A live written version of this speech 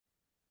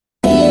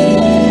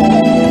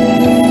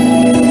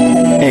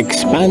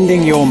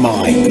Expanding Your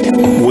Mind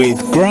with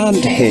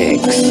Grant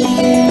Hicks,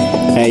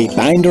 a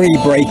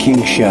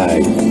boundary-breaking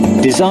show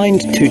designed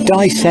to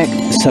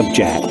dissect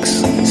subjects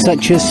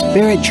such as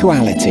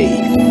spirituality,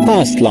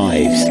 past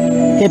lives,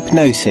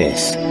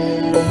 hypnosis,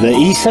 the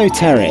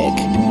esoteric,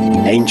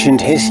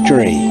 ancient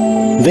history,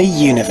 the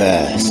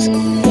universe,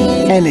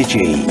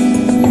 energy,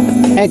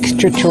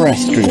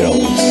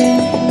 extraterrestrials,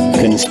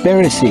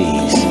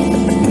 conspiracies,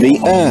 the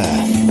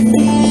earth,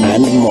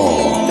 and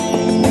more.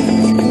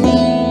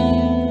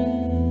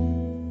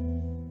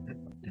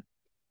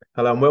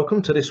 Hello and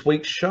welcome to this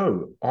week's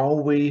show.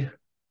 Are we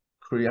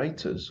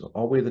creators?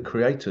 Are we the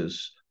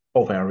creators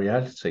of our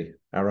reality,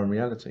 our own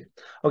reality?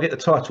 I'll get the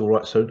title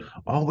right soon.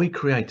 Are we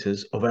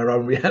creators of our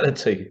own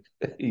reality?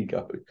 There you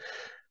go.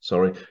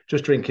 Sorry,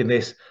 just drinking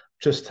this.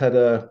 Just had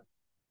out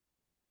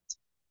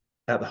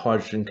the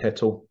hydrogen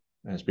kettle.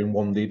 It's been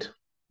wanded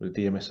with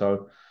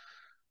DMSO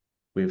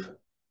with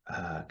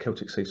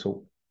Celtic sea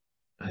salt.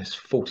 And it's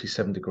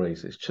 47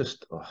 degrees. It's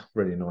just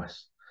really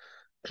nice.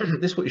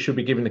 This is what you should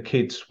be giving the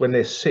kids when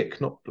they're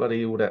sick, not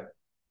bloody all that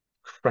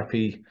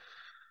crappy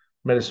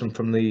medicine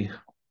from the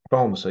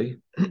pharmacy.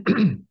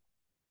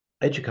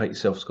 Educate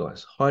yourselves,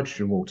 guys.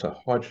 Hydrogen water,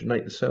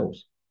 hydrogenate the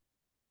cells.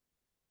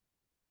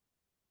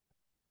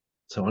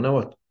 So I know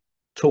I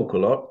talk a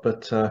lot,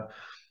 but I'm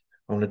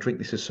going to drink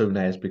this as soon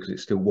as, because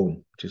it's still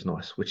warm, which is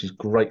nice, which is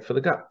great for the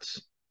guts.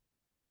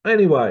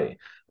 Anyway,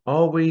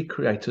 are we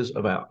creators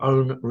of our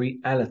own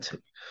reality?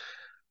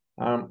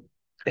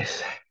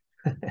 It's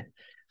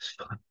it's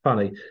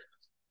funny.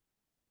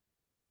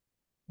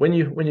 When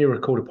you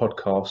record a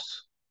podcast,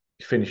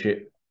 you finish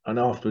it, and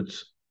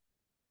afterwards,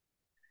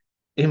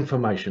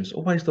 information's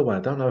always the way. I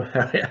don't know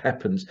how it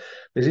happens.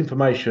 There's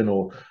information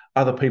or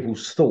other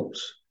people's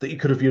thoughts that you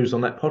could have used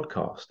on that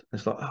podcast.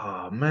 It's like,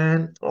 oh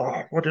man,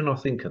 why didn't I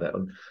think of that?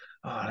 And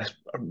that's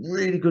a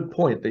really good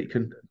point that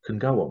you can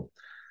go on.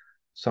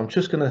 So I'm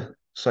just going to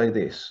say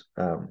this.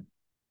 A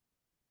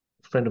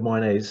friend of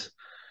mine is.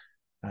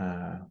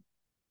 I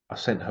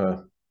sent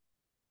her.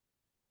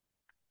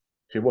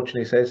 If you're watching,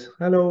 he says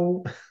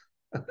hello.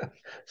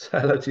 Say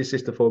hello to your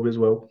sister for me as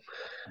well.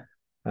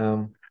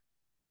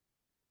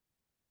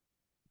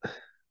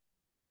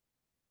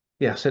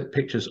 Yeah, I sent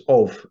pictures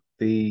of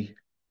the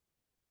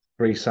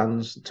two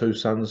sons,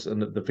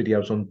 and the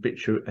videos on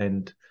BitChute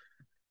and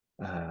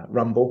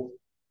Rumble.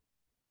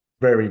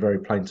 Very, very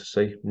plain to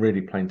see.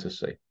 Really plain to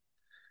see.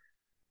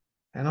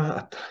 And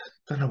I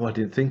don't know why I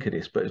didn't think of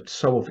this, but it's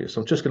so obvious.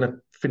 I'm just going to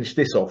finish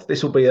this off.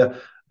 This will be a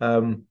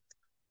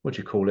what do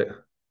you call it?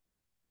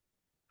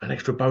 An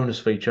extra bonus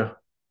feature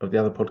of the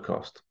other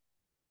podcast,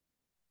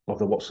 of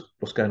the what's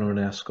going on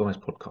in our skies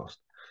podcast.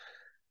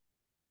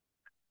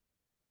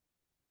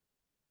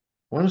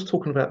 When I was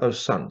talking about those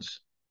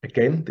suns,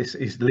 again, this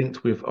is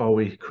linked with, are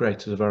we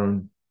creators of our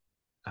own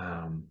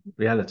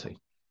reality?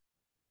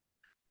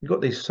 You've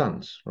got these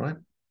suns, right?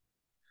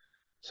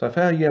 So if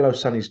our yellow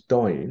sun is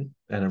dying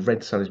and a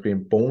red sun is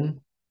being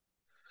born,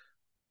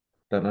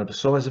 don't know the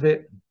size of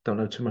it, don't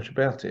know too much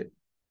about it.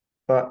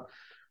 But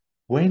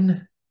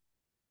when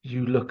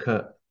you look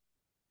at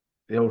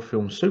the old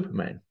film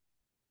Superman,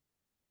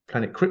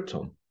 Planet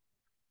Krypton,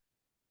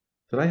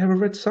 do they have a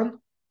red sun?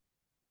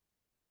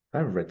 They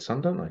have a red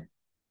sun, don't they?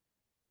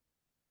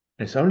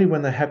 And it's only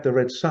when they have the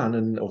red sun,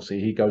 and obviously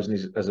he goes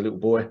in as a little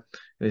boy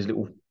in his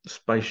little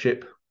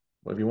spaceship,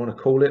 whatever you want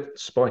to call it,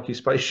 spiky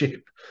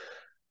spaceship,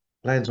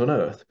 lands on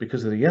Earth,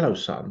 because of the yellow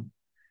sun,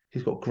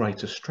 he's got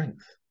greater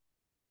strength.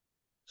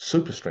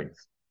 Super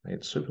strength.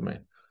 It's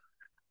Superman.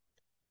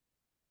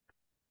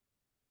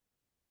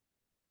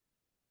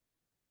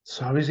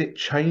 So is it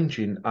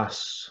changing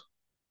us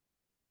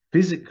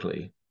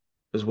physically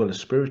as well as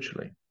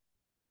spiritually?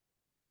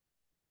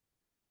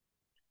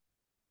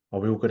 Are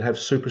we all going to have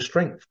super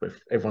strength? But if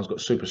everyone's got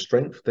super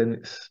strength, then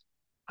it's,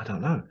 I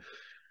don't know.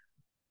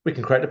 We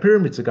can create the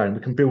pyramids again.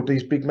 We can build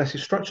these big, massive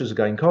structures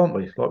again, can't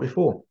we? Like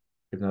before,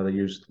 even though they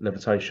used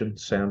levitation,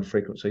 sound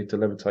frequency to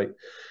levitate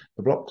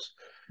the blocks.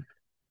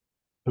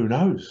 Who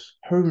knows?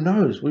 Who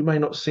knows? We may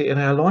not see it in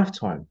our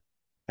lifetime.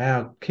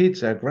 Our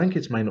kids, our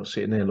grandkids may not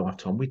see it in their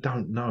lifetime. We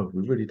don't know.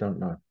 We really don't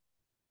know.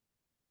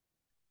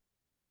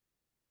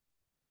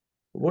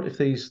 But what if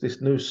this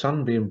new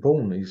son being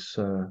born is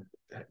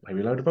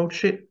maybe a load of old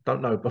shit?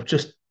 Don't know. But I'm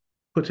just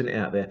putting it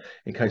out there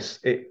in case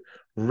it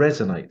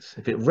resonates.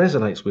 If it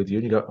resonates with you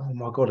and you go, oh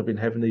my God, I've been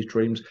having these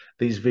dreams,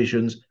 these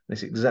visions, and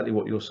it's exactly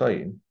what you're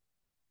saying.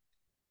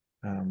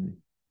 I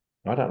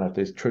don't know if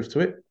there's truth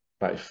to it,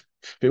 but it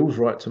feels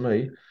right to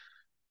me.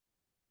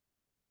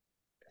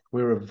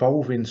 We're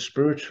evolving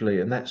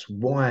spiritually, and that's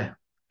why,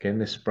 again,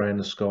 they're spraying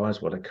the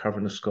skies, while they're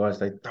covering the skies.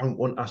 They don't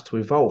want us to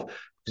evolve,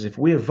 because if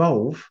we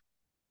evolve,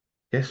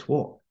 guess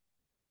what?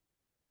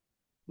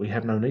 We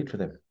have no need for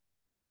them.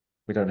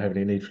 We don't have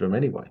any need for them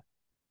anyway.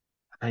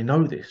 They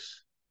know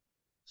this.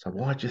 So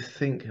why do you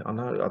think, I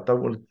know I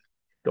don't want to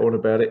go on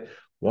about it,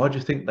 why do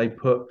you think they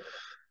put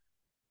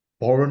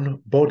foreign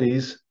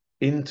bodies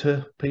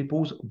into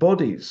people's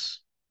bodies?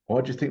 Why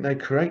do you think they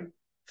create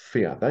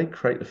fear? They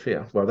create the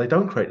fear. Well, they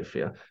don't create the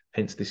fear.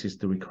 Hence, this is,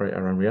 do we create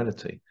our own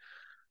reality?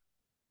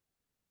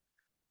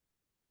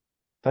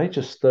 They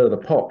just stir the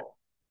pot.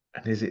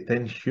 And is it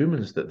then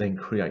humans that then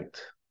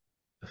create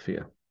the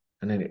fear?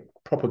 And then it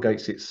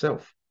propagates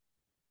itself.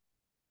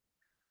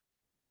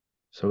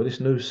 So with this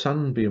new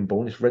sun being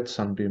born, this red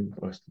sun being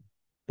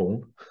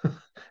born,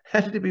 how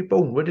did it be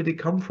born? Where did it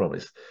come from?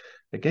 It's,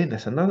 again,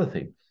 that's another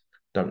thing.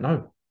 Don't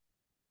know.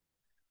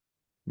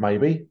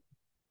 Maybe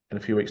in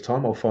a few weeks'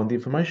 time, I'll find the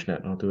information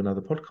out and I'll do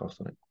another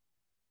podcast on it.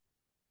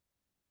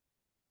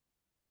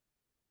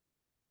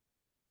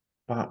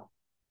 But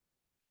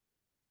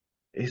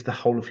is the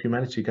whole of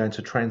humanity going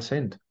to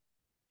transcend?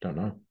 Don't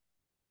know.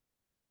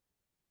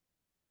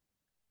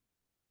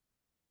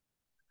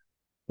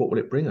 What will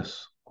it bring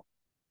us?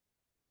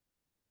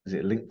 Is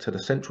it linked to the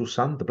central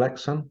sun, the black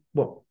sun?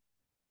 What?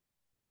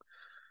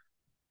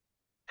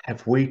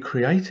 Have we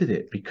created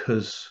it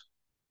because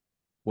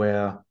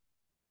we're,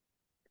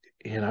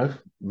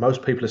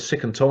 most people are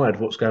sick and tired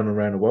of what's going on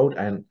around the world,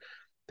 and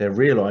they're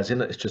realizing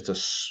that it's just a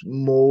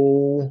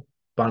small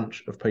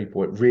bunch of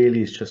people. It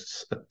really is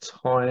just a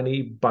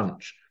tiny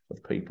bunch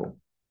of people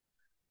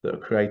that are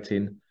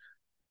creating.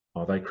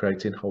 Are they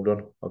creating? Hold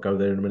on, I'll go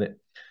there in a minute.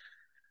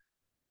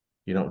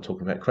 You know what I'm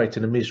talking about?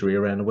 Creating a misery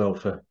around the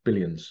world for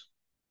billions.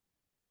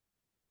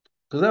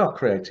 Because they are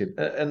creating.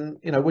 And,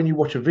 when you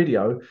watch a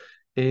video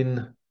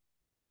in,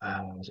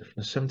 was it from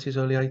the 70s,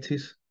 early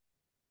 80s?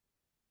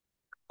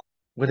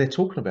 Where they're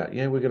talking about,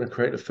 yeah, we're going to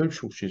create the food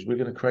shortages, we're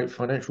going to create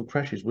financial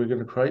crashes, we're going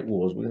to create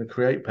wars, we're going to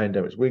create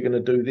pandemics, we're going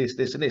to do this,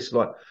 this, and this.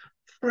 Like,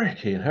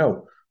 freaking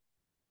hell.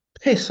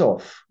 Piss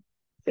off.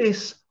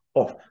 Piss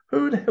off.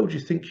 Who the hell do you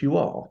think you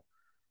are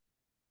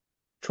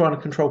trying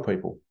to control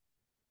people?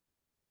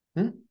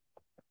 Hmm?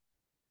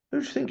 Who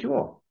do you think you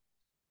are?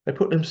 They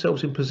put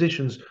themselves in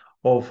positions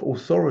of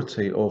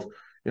authority, of,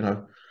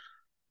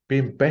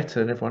 being better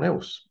than everyone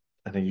else.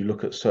 And then you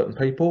look at certain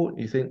people,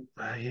 you think,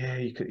 yeah,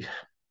 you could,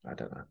 I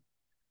don't know.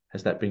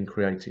 Has that been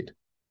created?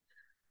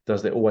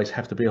 Does there always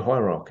have to be a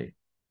hierarchy?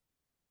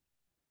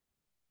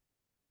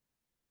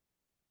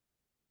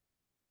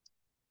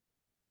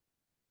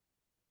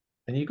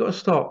 And you've got to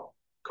start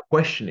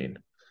questioning,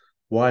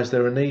 why is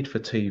there a need for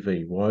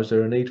TV? Why is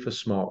there a need for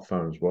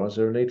smartphones? Why is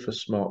there a need for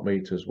smart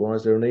meters? Why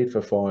is there a need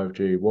for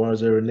 5G? Why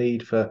is there a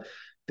need for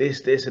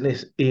this, and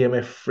this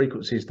EMF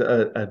frequencies that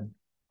are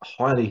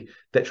highly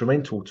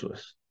detrimental to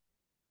us?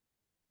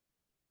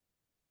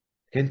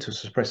 Again, to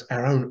suppress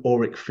our own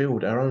auric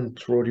field, our own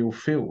toroidal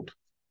field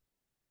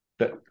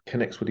that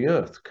connects with the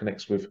earth,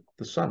 connects with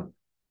the sun,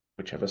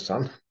 whichever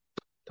sun,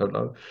 don't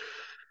know.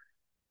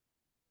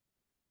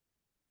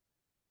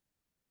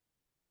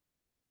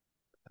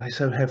 They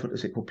also have, what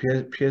is it called,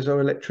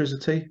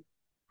 piezoelectricity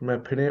from our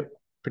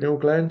pineal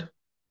gland.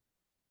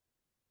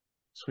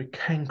 So we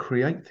can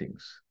create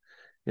things.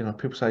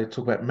 People talk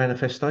about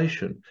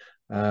manifestation,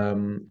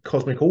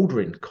 cosmic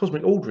ordering.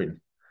 Cosmic ordering.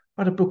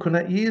 I had a book on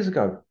that years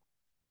ago,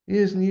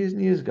 years and years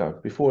and years ago,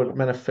 before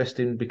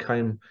manifesting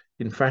became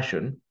in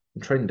fashion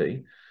and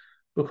trendy.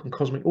 Book on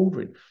cosmic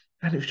ordering,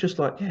 and it was just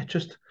like, yeah,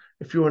 just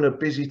if you're in a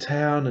busy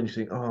town and you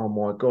think, oh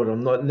my God,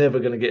 I'm never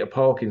going to get a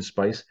parking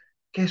space.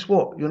 Guess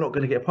what? You're not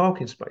going to get a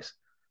parking space.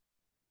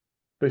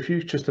 But if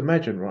you just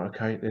imagine, right,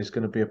 okay, there's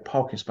going to be a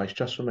parking space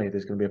just for me.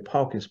 There's going to be a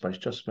parking space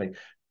just for me.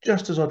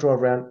 Just as I drive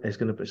around,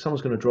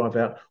 someone's going to drive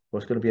out, or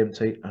it's going to be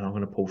empty, and I'm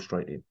going to pull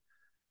straight in.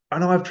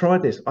 And I've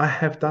tried this. I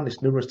have done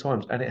this numerous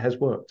times, and it has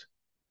worked.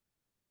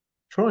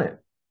 Try it.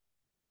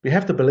 You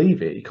have to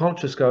believe it. You can't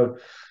just go,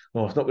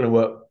 oh, it's not going to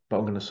work, but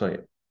I'm going to say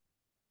it.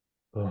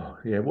 Oh,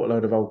 yeah, what a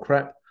load of old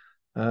crap.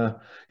 Yeah,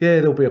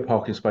 there'll be a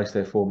parking space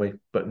there for me,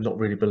 but not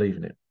really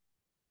believing it.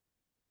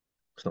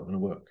 It's not going to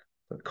work.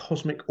 But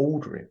cosmic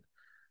ordering.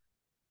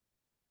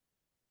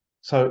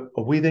 So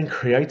are we then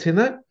creating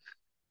that?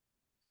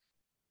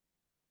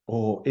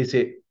 Or is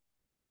it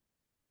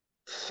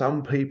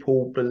some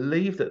people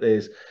believe that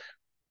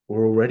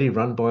we're already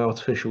run by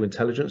artificial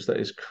intelligence that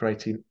is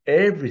creating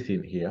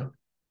everything here,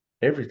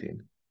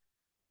 everything.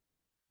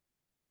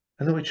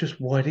 And then we're just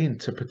wired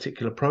into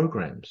particular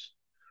programs.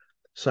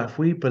 So if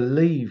we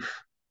believe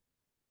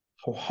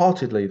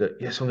wholeheartedly that,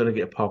 yes, I'm going to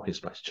get a parking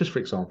space, just for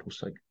example's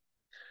sake,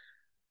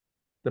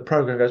 the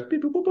program goes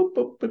beep, boop, boop, boop,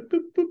 boop, boop,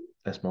 boop, boop.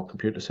 That's my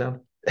computer sound.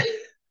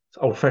 It's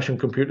old-fashioned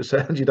computer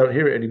sound. You don't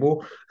hear it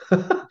anymore.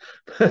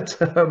 But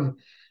better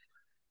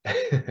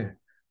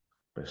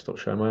stop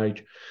showing my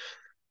age.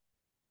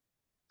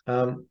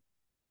 And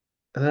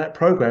then that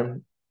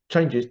program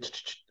changes.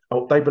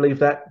 Oh, they believe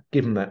that.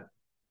 Give them that.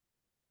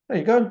 There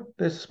you go.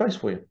 There's a space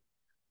for you.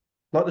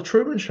 Like the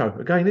Truman Show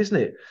again, isn't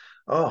it?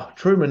 Oh,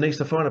 Truman needs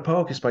to find a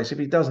parking space. If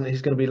he doesn't,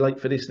 he's going to be late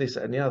for this,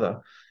 and the other.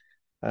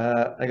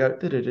 They go,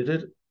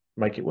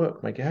 make it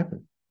work, make it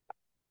happen.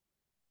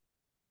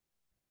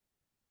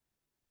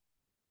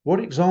 What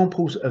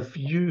examples have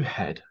you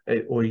had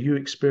or you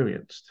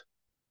experienced?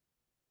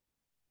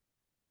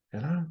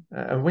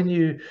 And when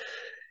you,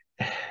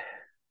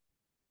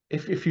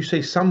 if you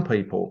see some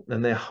people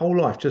and their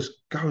whole life just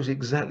goes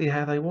exactly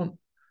how they want,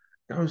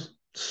 goes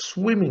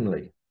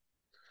swimmingly.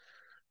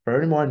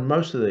 Bear in mind,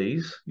 most of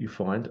these you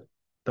find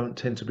don't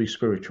tend to be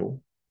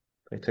spiritual.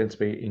 They tend to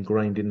be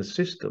ingrained in the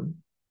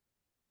system.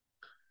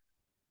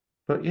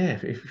 But yeah,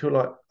 if you're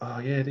like, oh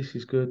yeah, this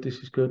is good, this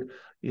is good.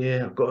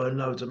 Yeah, I've got to earn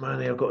loads of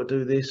money. I've got to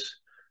do this.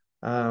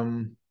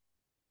 Um,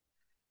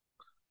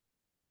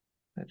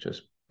 that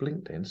just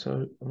blinked then.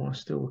 So am I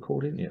still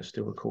recording? Yeah,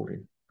 still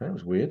recording. That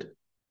was weird.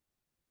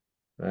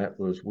 That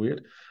was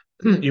weird.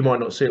 You might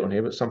not see it on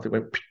here, but something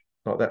went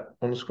like that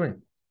on the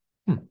screen.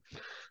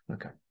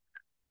 Okay,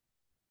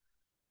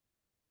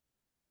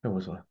 where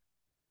was I?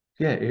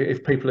 Yeah,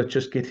 if people are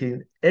just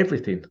getting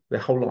everything their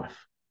whole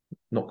life,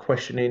 not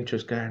questioning,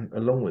 just going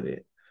along with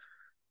it,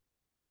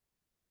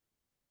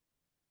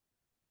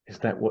 is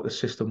that what the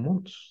system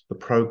wants? The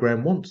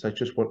program wants? They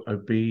just want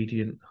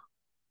obedient,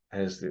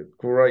 as the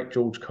great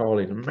George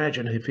Carlin.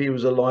 Imagine if he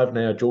was alive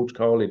now, George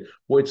Carlin,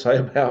 what he'd say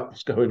about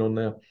what's going on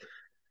now.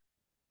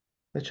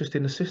 They're just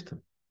in the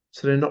system.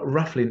 So they're not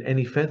ruffling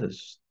any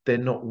feathers. They're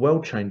not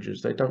world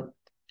changers. They don't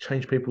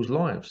change people's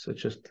lives. They're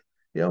just,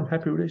 yeah, I'm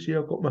happy with this. Yeah,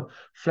 I've got my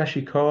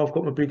flashy car. I've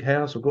got my big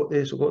house. I've got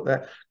this. I've got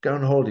that. Go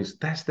on holidays.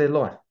 That's their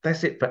life.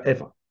 That's it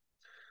forever.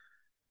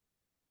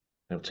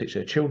 They'll teach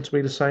their children to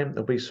be the same.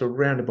 They'll be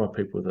surrounded by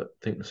people that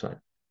think the same.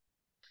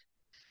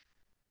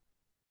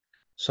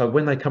 So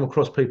when they come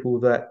across people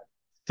that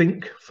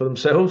think for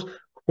themselves,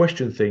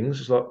 question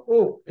things, it's like,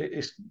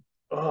 it's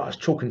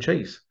chalk and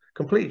cheese,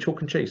 completely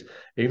chalk and cheese.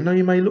 Even though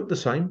you may look the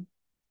same,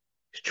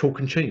 it's chalk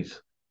and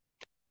cheese,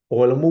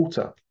 oil and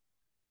water.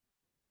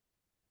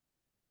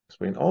 It's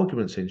when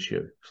arguments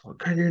ensue. It's like,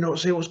 can you not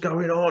see what's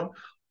going on?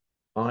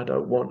 I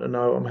don't want to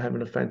know. I'm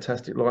having a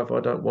fantastic life. I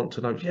don't want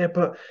to know. Yeah,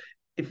 but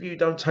if you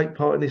don't take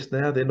part in this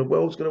now, then the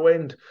world's going to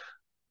end.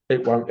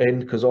 It won't end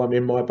because I'm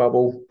in my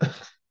bubble.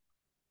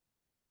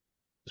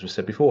 As we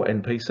said before,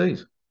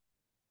 NPCs.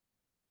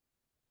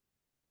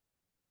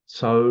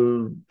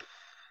 So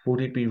would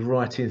it be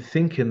right in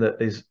thinking that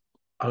there's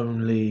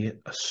only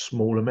a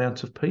small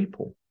amount of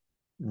people,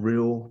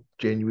 real,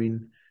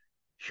 genuine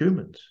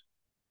humans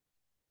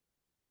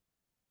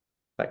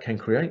that can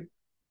create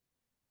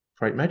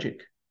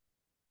magic?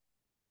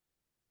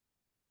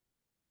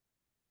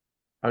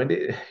 I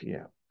mean,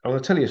 yeah, I'm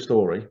going to tell you a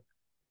story. I'm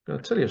going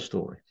to tell you a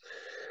story.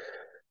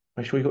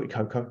 Make sure you got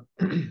your cocoa.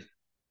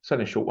 It's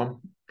only a short one.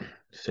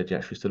 She said,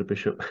 yeah, she's to the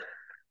bishop.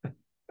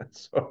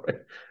 Sorry.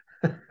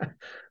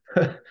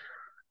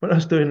 When I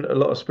was doing a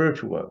lot of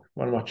spiritual work,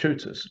 one of my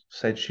tutors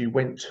said she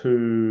went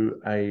to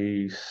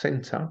a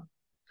centre.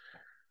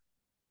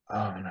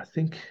 And I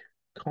think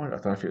I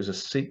don't know if it was a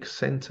Sikh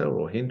centre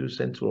or Hindu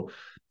centre or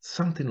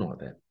something like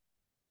that.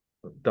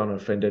 Don't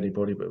offend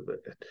anybody, but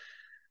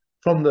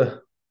from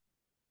the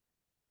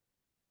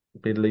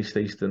Middle East,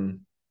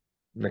 Eastern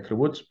neck of the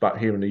woods, but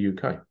here in the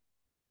UK.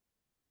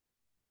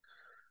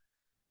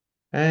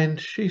 And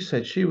she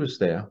said she was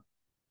there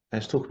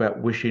and talk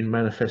about wishing,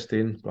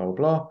 manifesting, blah, blah,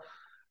 blah.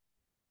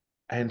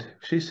 And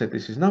she said,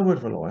 this is no word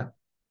of a lie,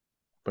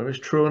 whether it's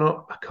true or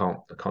not, I can't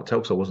tell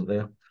because I wasn't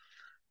there.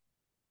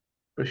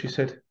 But she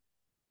said,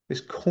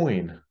 this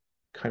coin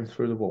came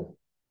through the wall.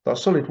 Like a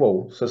solid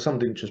wall, so some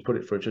didn't just put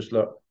it through, just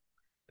look,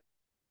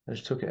 and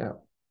she took it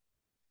out.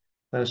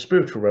 Now, in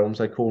spiritual realms,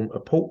 they call them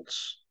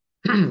apports,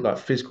 like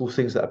physical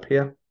things that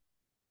appear.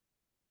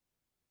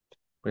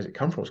 Where's it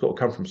come from? It's got to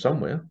come from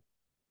somewhere.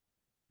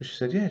 And she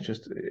said, yeah,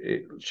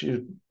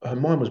 her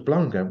mind was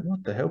blown, going,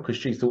 what the hell? Because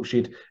she thought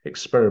she'd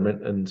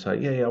experiment and say,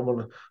 yeah, I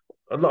want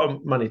a lot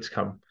of money to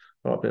come,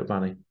 a lot of bit of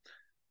money.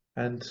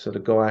 And so the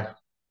guy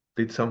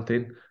did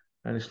something,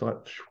 and it's like,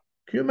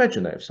 can you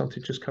imagine that if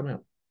something just come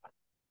out?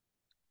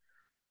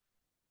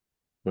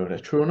 Whether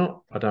that's true or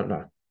not, I don't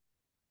know.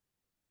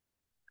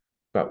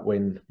 But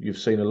when you've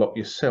seen a lot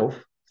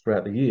yourself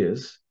throughout the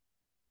years,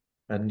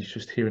 and you're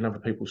just hearing other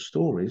people's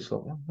stories,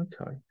 like, well,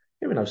 okay.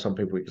 Even though some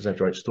people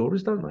exaggerate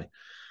stories, don't they?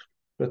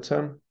 But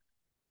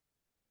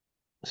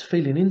it's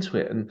feeling into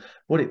it. And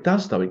what it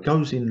does, though, it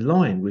goes in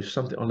line with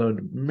something I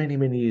learned many,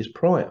 many years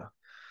prior,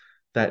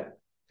 that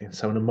in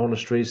some of the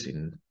monasteries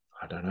in,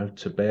 I don't know,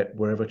 Tibet,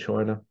 wherever,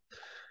 China,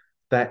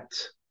 that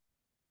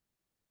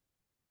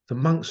the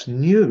monks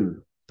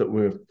knew that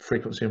we're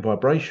frequency and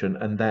vibration,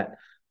 and that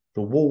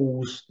the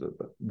walls,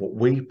 what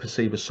we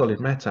perceive as solid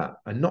matter,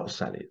 are not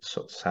salad.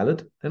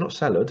 They're not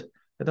salad.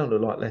 They don't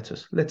look like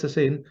lettuce. Lettuce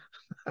in.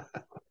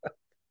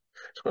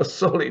 It's not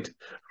solid.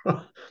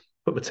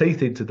 Put my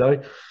teeth in today.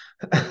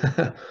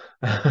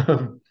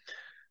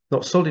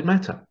 Not solid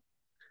matter.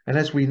 And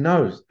as we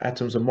know,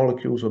 atoms and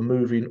molecules are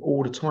moving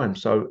all the time.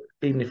 So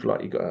even if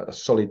like you've got a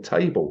solid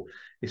table,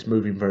 it's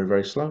moving very,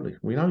 very slowly.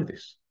 We know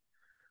this.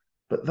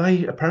 But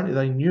apparently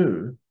they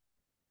knew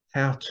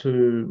how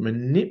to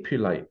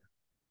manipulate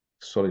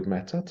solid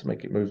matter to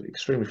make it move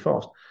extremely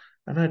fast.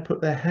 And they'd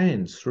put their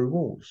hands through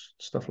walls,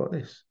 stuff like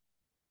this.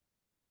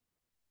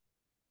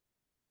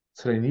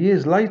 So then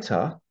years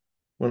later,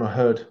 when I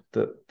heard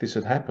that this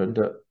had happened,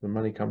 that the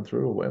money come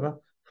through or whatever,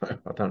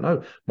 I don't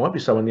know. Might be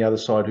someone on the other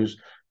side who's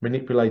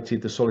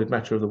manipulated the solid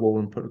matter of the wall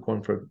and put the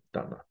coin through.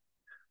 Don't know.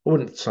 I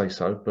wouldn't say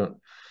so, but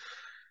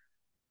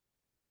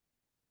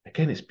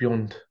again, it's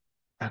beyond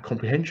our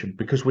comprehension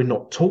because we're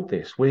not taught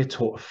this. We're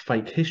taught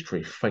fake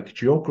history, fake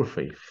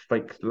geography,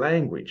 fake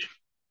language,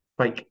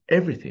 fake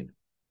everything.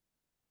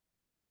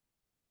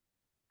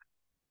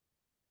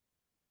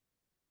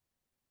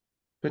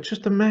 But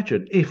just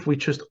imagine if we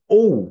just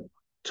all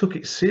took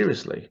it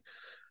seriously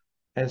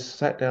and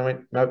sat down and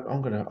went, no,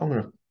 I'm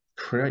gonna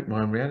create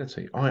my own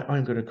reality.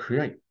 I'm gonna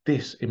create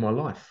this in my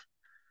life.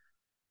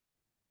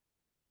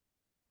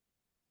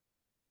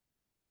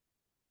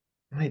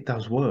 And it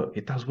does work.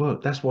 It does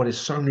work. That's why there's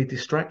so many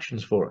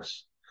distractions for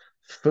us.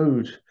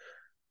 Food,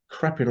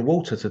 crap in the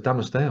water to dumb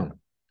us down.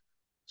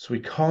 So we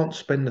can't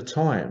spend the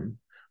time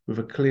with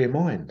a clear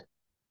mind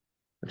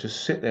and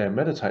just sit there and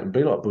meditate and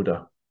be like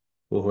Buddha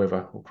or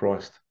whoever or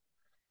Christ.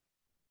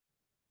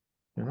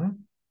 You know,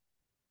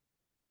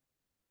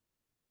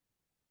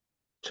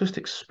 just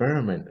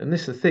experiment. And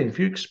this is the thing: if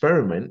you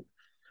experiment,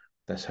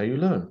 that's how you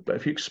learn. But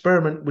if you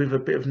experiment with a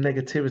bit of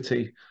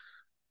negativity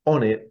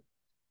on it,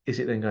 is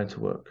it then going to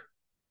work?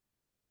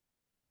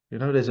 You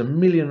know, there's a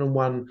million and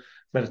one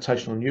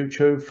meditation on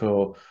YouTube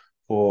for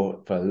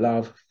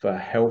love, for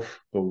health,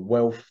 for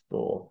wealth,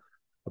 for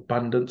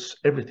abundance,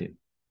 everything.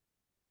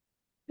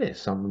 Yeah,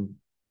 some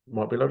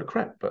might be a load of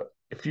crap, but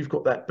if you've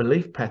got that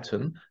belief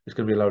pattern, it's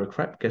going to be a load of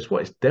crap. Guess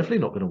what? It's definitely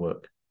not going to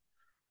work.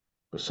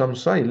 But some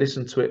say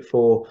listen to it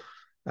for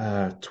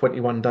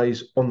 21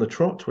 days on the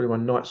trot,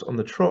 21 nights on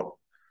the trot,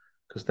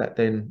 because that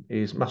then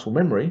is muscle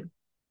memory.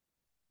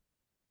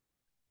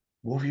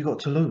 What have you got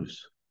to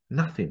lose?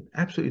 Nothing,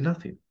 absolutely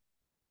nothing.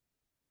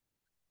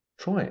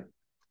 Try it,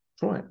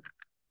 try it.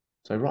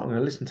 So, right, I'm going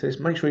to listen to this.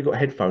 Make sure you've got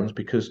headphones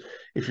because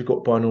if you've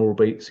got binaural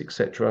beats,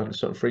 etc., and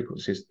certain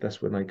frequencies,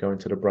 that's when they go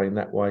into the brain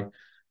that way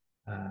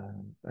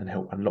and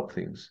help unlock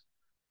things.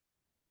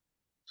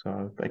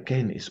 So, but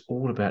again, it's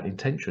all about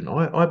intention.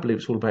 I believe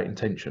it's all about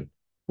intention.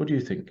 What do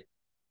you think?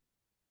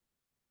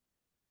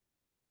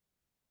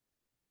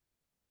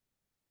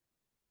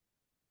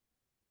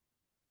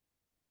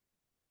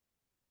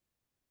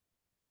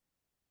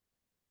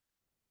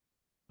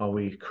 Are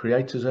we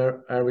creators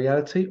of our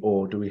reality,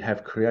 or do we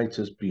have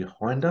creators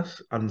behind us,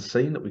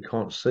 unseen, that we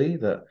can't see,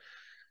 that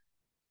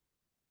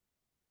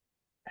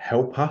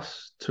help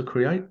us to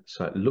create?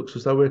 So it looks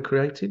as though we're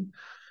creating.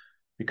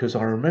 Because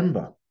I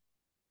remember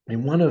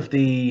in one of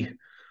the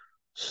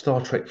Star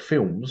Trek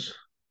films,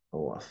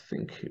 or I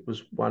think it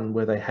was one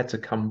where they had to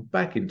come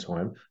back in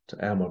time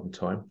to our modern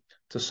time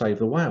to save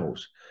the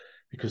whales.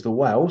 Because the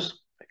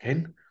whales,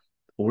 again,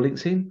 all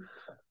links in,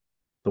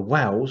 the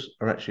whales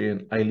are actually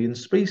an alien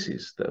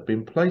species that have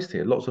been placed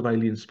here. Lots of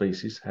alien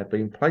species have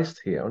been placed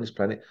here on this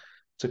planet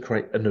to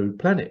create a new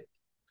planet.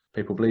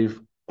 People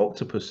believe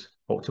octopuses,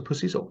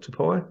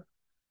 octopi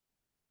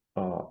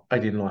are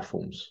alien life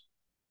forms.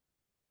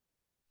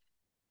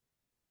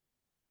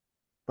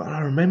 But I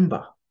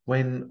remember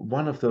when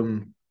one of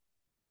them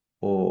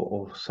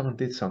or someone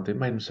did something,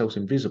 made themselves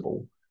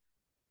invisible,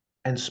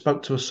 and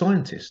spoke to a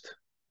scientist,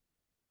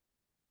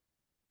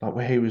 like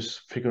where he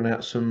was figuring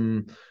out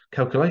some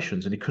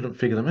calculations and he couldn't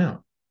figure them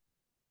out.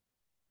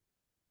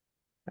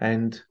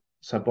 And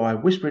so by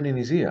whispering in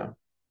his ear,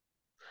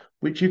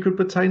 which you could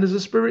pertain as a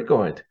spirit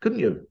guide, couldn't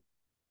you?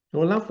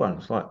 Or a loved one.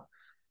 It's like,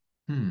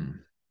 hmm.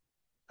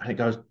 And it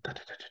goes, da, da, da,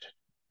 da, da.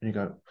 And you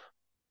go,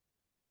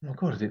 oh my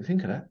God, I didn't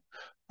think of that.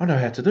 I know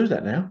how to do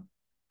that now.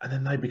 And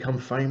then they become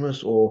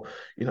famous or,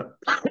 you know,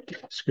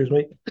 excuse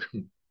me,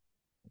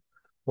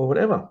 or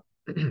whatever.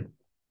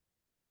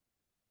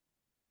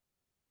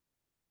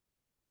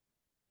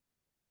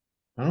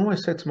 I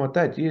always said to my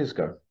dad years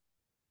ago,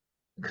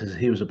 because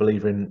he was a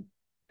believer in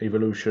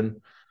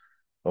evolution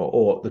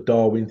or the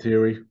Darwin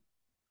theory.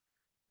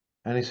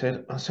 And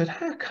I said,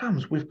 how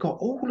comes we've got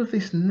all of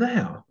this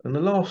now in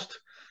the last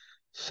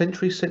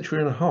century, century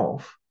and a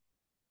half,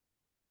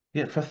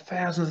 yet for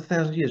thousands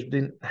of years we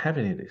didn't have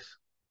any of this?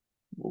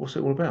 What's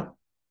it all about?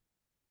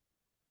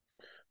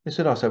 They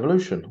said, oh, it's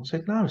evolution. I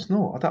said, no, it's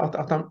not.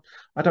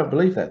 I don't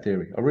believe that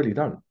theory. I really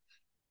don't.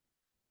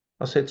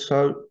 I said,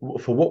 so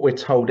for what we're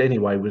told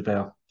anyway with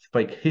our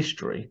fake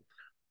history,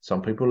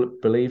 some people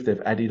believe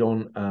they've added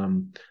on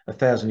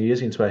 1,000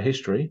 years into our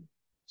history.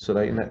 So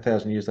they, in that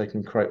 1,000 years, they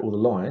can create all the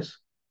lies.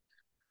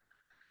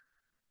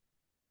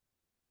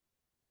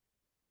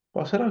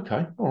 But I said,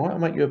 okay, all right, I'll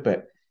make you a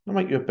bet. I'll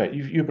make you a bet.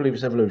 You believe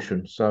it's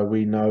evolution. So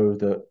we know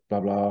that blah,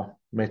 blah,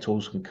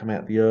 metals can come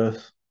out of the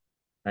earth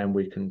and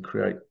we can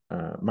create,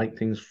 make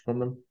things from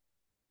them.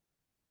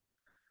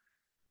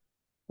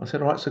 I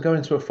said, all right, so go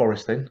into a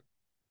forest then.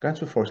 Go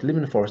into a forest, live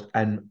in the forest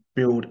and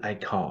build a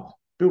car.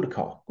 Build a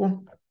car. Go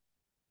on.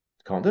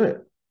 Can't do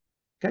it.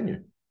 Can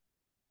you?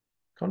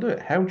 Can't do it.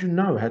 How do you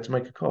know how to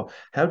make a car?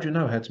 How do you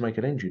know how to make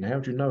an engine? How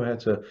do you know how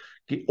to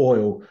get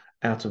oil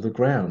out of the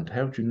ground?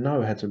 How do you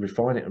know how to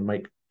refine it and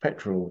make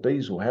petrol or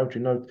diesel? How do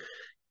you know?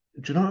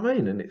 Do you know what I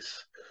mean? And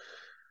it's,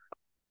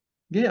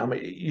 yeah, I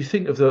mean, you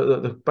think of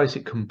the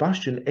basic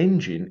combustion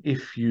engine,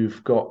 if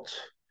you've got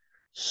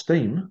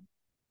steam,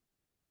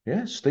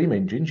 yeah, steam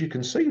engines, you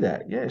can see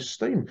that. Yeah,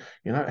 steam,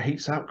 you know, it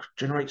heats up,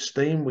 generates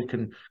steam. We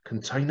can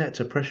contain that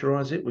to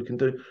pressurize it. We can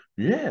do,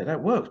 yeah,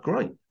 that works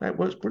great. That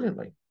works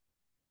brilliantly.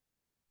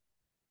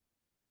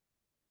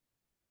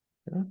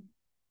 You know?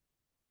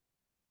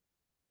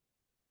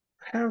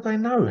 How do they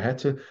know how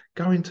to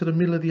go into the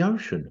middle of the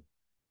ocean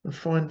and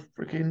find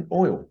freaking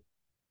oil?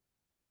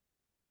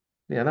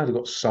 Yeah, I know they've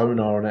got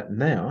sonar on that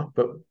now,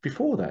 but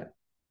before that,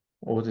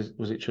 or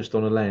was it just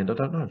on a land? I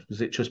don't know.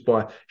 Was it just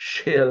by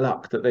sheer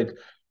luck that they'd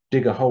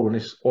dig a hole and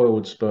this oil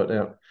would spurt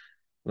out?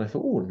 And they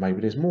thought, oh,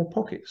 maybe there's more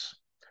pockets.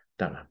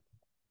 Don't know.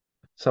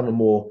 Someone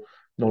more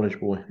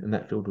knowledgeable in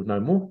that field would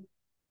know more.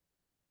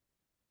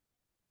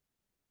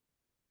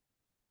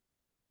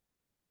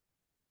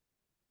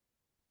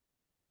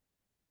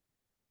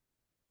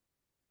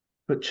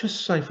 But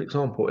just say, for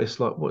example, it's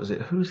like, what is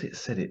it? Who's it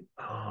said it?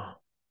 Oh,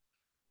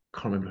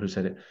 can't remember who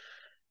said it.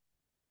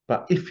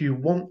 But if you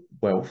want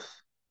wealth,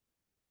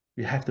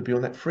 you have to be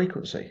on that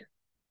frequency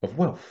of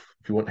wealth.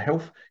 If you want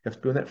health, you have to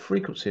be on that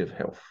frequency of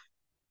health.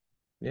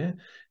 Yeah.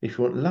 If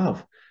you want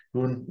love,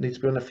 need to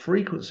be on the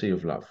frequency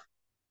of love.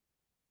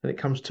 And it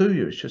comes to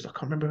you. It's just, I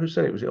can't remember who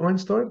said it. Was it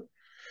Einstein? I don't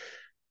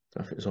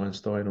know if it was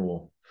Einstein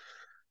or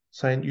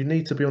saying you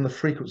need to be on the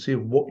frequency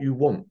of what you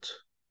want.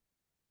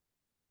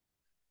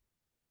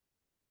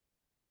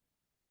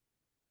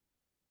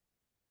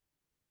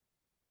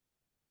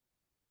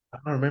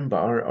 I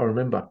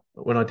remember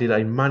when I did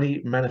a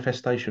money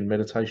manifestation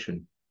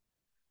meditation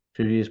a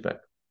few years back,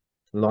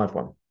 live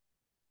one.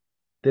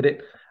 Did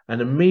it,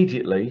 and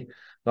immediately,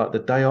 like the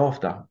day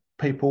after,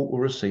 people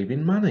were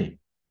receiving money.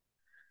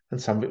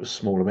 And some of it was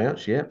small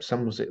amounts, yeah.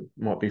 Some was it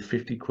might be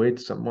 50 quid,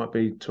 some might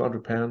be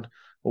 £200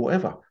 or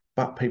whatever.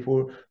 But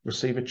people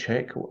receive a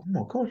check. Oh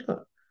my God,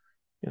 look,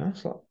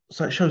 it's like,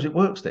 so it shows it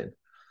works then.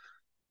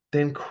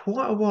 Then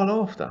quite a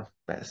while after,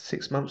 about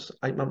 6 months,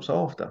 8 months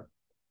after,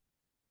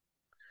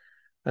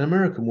 an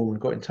American woman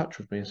got in touch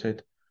with me and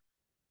said,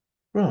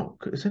 "Right,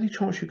 is there any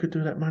chance you could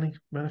do that money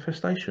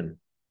manifestation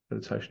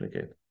meditation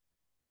again?"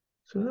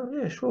 So, oh,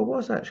 yeah, sure.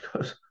 What's that? She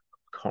goes,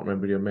 I can't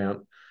remember the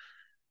amount.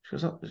 She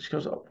goes,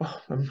 well,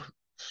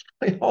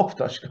 straight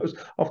after, she goes,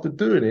 after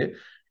doing it,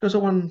 she goes, I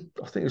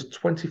think it was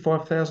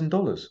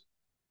 $25,000.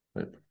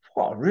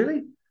 What,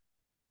 really?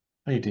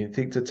 Oh, you didn't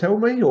think to tell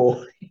me?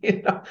 Or,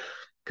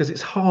 because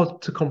it's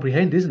hard to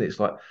comprehend, isn't it? It's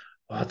like,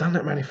 oh, I've done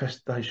that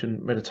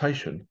manifestation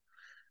meditation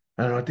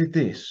and I did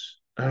this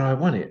and I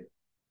won it.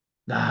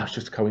 Nah, it's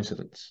just a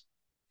coincidence.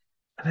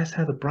 And that's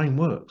how the brain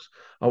works.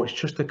 Oh, it's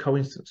just a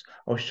coincidence.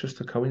 Oh, it's just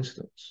a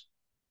coincidence.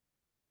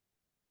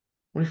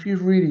 Well, if you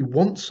really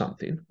want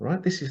something,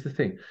 right, this is the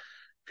thing.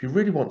 If you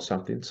really want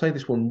something, say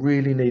this one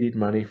really needed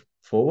money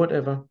for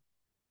whatever.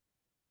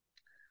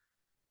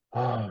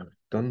 Oh,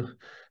 done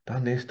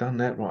this, done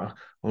that. Right,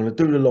 I'm going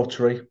to do the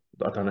lottery.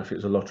 I don't know if it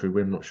was a lottery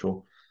win, I'm not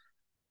sure.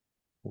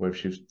 Or whether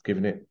she was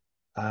giving it.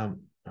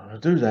 I'm going to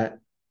do that.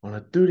 I'm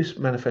going to do this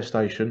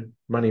manifestation,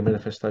 money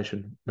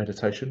manifestation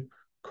meditation.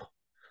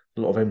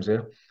 A lot of M's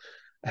there.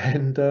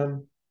 And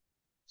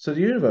so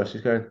the universe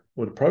is going,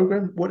 well, the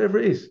program, whatever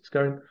it is, it's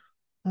going,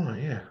 oh,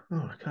 yeah,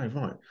 oh, okay,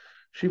 right.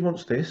 She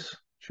wants this.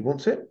 She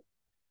wants it.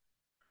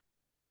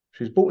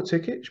 She's bought a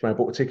ticket. She may have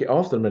bought a ticket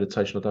after the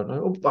meditation. I don't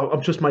know.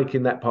 I'm just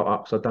making that part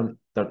up, so I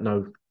don't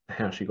know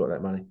how she got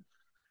that money.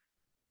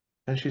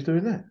 And she's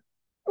doing that.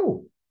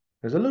 Oh,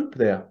 there's a loop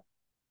there.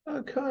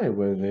 Okay,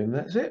 well then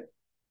that's it.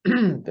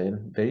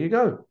 Then there you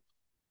go.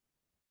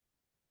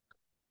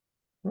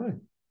 Right.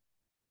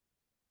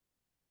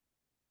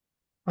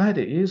 I had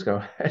it years ago.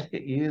 I had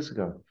it years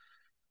ago.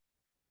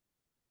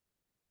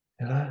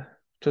 You know,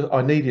 just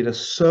I needed a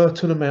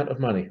certain amount of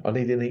money. I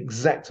needed an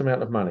exact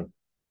amount of money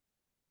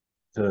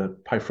to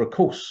pay for a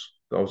course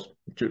that I was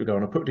due to go.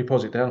 And I put a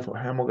deposit down. I thought,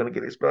 how am I going to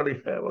get this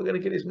money? How am I going to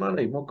get this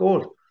money? My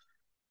God.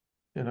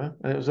 And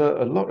it was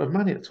a lot of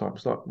money at the time.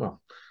 It's like,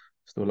 well,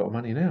 still a lot of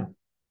money now.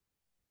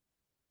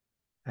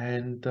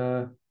 And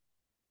I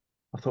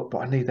thought, but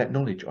I need that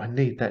knowledge. I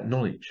need that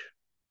knowledge.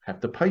 I have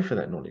to pay for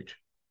that knowledge.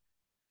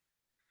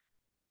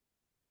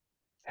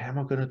 How am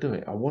I going to do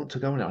it? I want to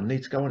go on it. I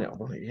need to go on it. I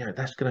want it. Yeah,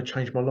 that's going to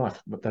change my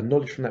life. But the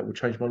knowledge from that will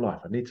change my life.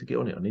 I need to get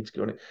on it. I need to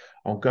get on it.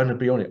 I'm going to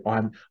be on it.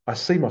 I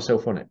see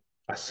myself on it.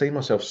 I see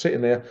myself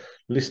sitting there,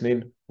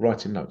 listening,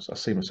 writing notes. I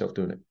see myself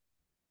doing it.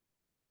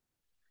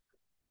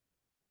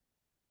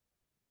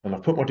 And I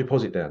put my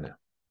deposit down now.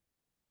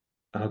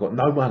 And I've got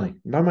no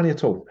money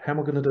at all. How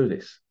am I going to do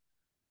this?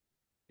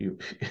 You,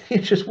 you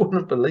just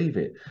wouldn't believe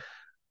it.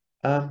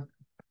 Um,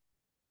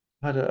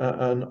 I had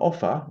an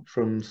offer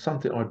from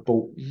something I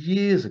bought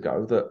years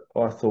ago that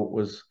I thought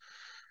was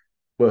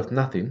worth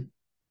nothing.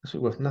 It's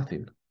worth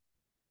nothing.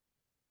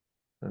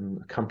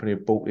 And a company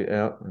had bought it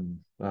out and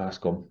it's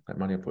gone, that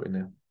money I put in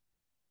there.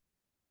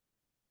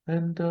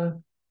 And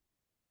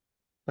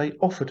they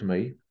offered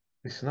me,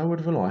 this is no word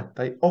of a lie,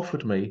 they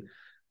offered me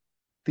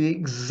the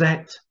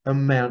exact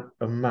amount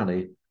of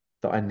money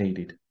that I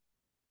needed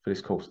for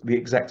this course. The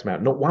exact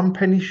amount, not one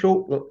penny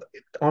short.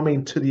 I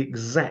mean, to the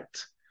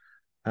exact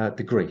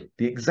degree,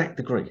 the exact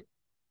degree.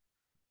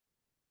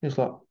 It's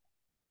like,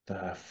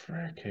 the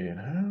freaking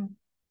hell.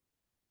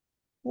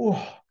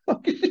 Whoa.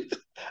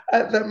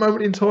 At that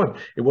moment in time,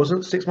 it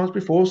wasn't 6 months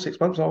before, 6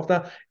 months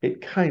after.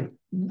 It came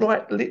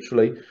right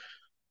literally,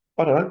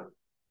 I don't know,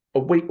 a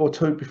week or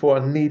two before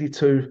I needed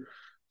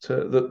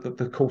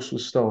the course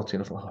was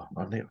starting. I thought, oh,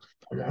 I'm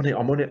on it,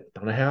 I'm on it.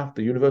 Don't know how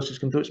the universe is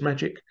going to do its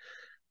magic,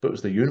 but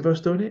was the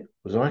universe doing it?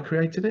 Was I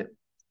creating it?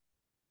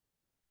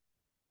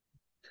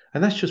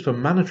 And that's just for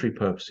monetary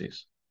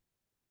purposes.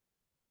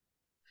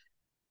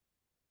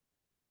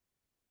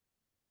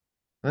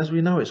 As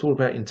we know, it's all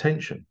about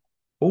intention,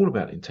 all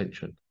about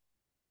intention.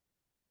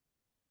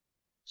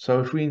 So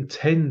if we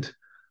intend,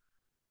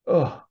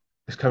 oh,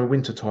 it's coming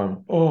winter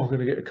time. Oh, I'm going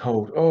to get a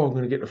cold. Oh, I'm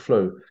going to get the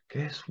flu.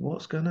 Guess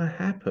what's going to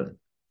happen?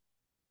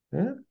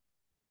 Yeah.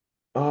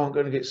 Oh, I'm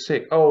going to get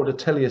sick. Oh, the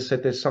telly has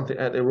said there's something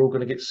out there. We're all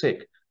going to get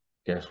sick.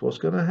 Guess what's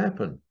going to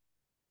happen?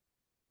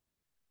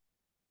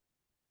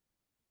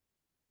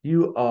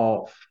 You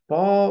are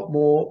far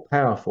more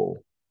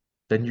powerful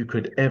than you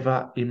could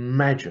ever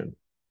imagine.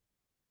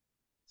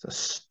 So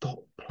stop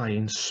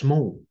playing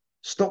small.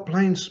 Stop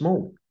playing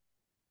small.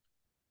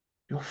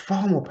 You're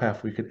far more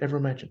powerful than you could ever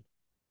imagine.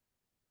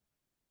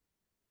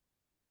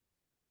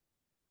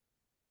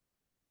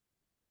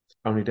 It's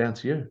only down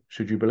to you,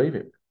 should you believe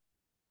it.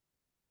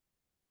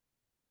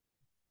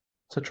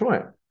 So try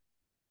it.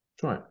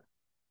 Try it.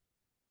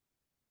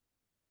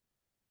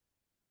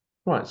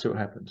 Right, see what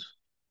happens.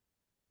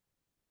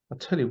 I'll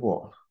tell you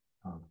what.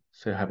 Oh,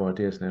 see, I have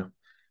ideas now.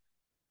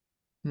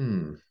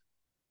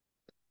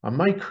 I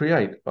may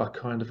create a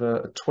kind of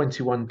a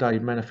 21-day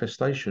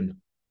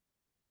manifestation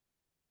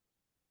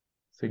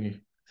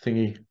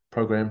thingy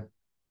program,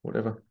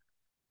 whatever.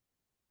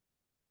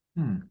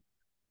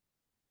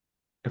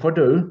 If I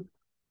do,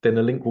 then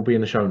the link will be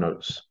in the show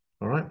notes.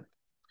 All right.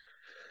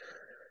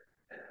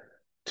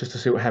 Just to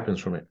see what happens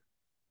from it.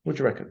 What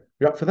do you reckon?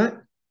 You up for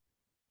that?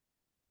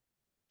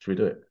 Should we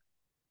do it?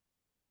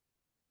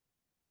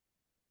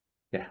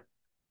 Yeah.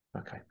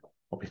 Okay.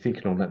 I'll be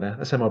thinking on that now.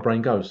 That's how my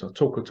brain goes. I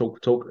talk,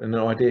 and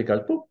an idea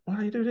goes, well, why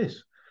don't you do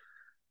this?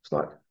 It's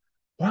like,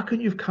 why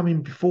couldn't you have come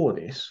in before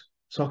this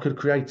so I could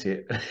create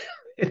it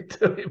and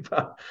do it?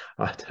 But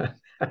I don't.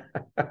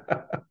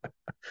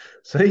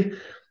 See?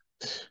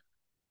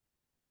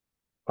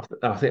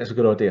 I think that's a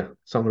good idea.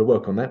 So I'm going to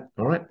work on that.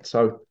 All right. So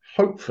no, not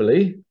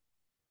hopefully,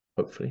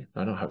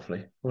 I'm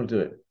going to do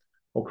it.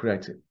 I'll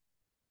create it.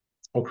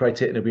 I'll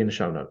create it and it'll be in the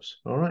show notes.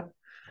 All right.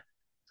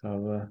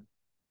 So,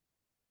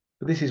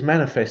 but this is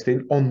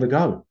manifesting on the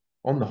go,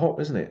 on the hop,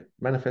 isn't it?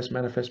 Manifest,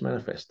 manifest,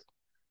 manifest.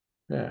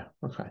 Yeah.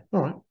 Okay.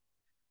 All right.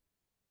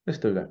 Let's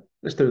do that.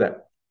 Let's do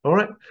that. All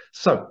right.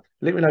 So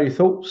let me know your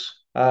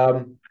thoughts.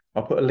 I'll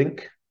put a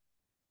link.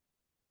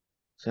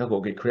 See, I've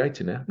got to get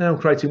creative now. Now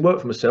I'm creating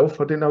work for myself.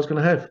 I didn't know I was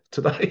going to have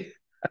today.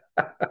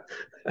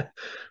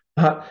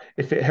 But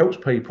if it helps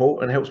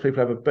people and helps people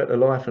have a better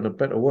life and a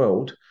better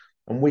world,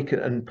 and we can,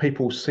 and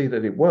people see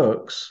that it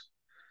works,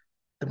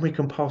 then we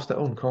can pass that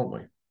on, can't we?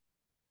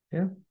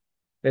 Yeah.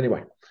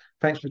 Anyway,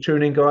 thanks for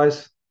tuning in,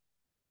 guys.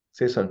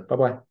 See you soon. Bye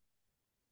bye.